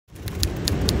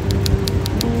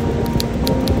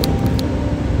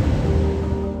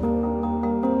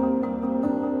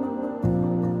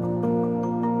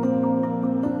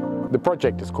The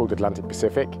project is called Atlantic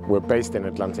Pacific. We're based in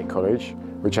Atlantic College,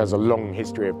 which has a long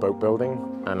history of boat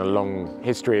building and a long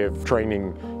history of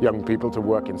training young people to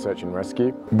work in search and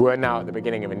rescue. We're now at the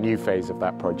beginning of a new phase of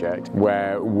that project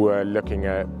where we're looking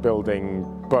at building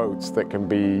boats that can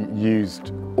be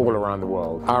used all around the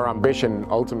world. Our ambition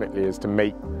ultimately is to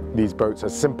make these boats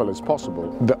as simple as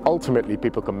possible, that ultimately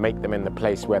people can make them in the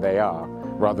place where they are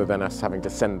rather than us having to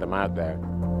send them out there.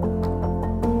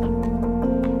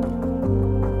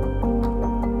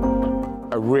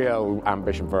 A real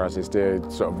ambition for us is to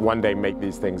sort of one day make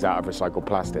these things out of recycled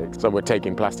plastic. So we're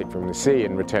taking plastic from the sea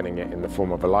and returning it in the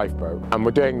form of a lifeboat. And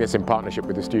we're doing this in partnership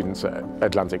with the students at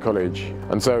Atlantic College.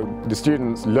 And so the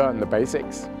students learn the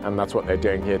basics, and that's what they're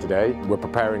doing here today. We're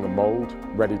preparing a mold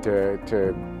ready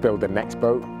to build the next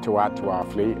boat to add to our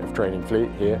fleet of training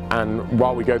fleet here. And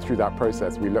while we go through that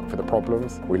process, we look for the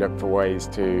problems. We look for ways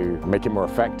to make it more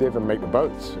effective and make the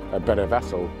boats a better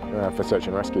vessel for search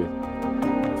and rescue.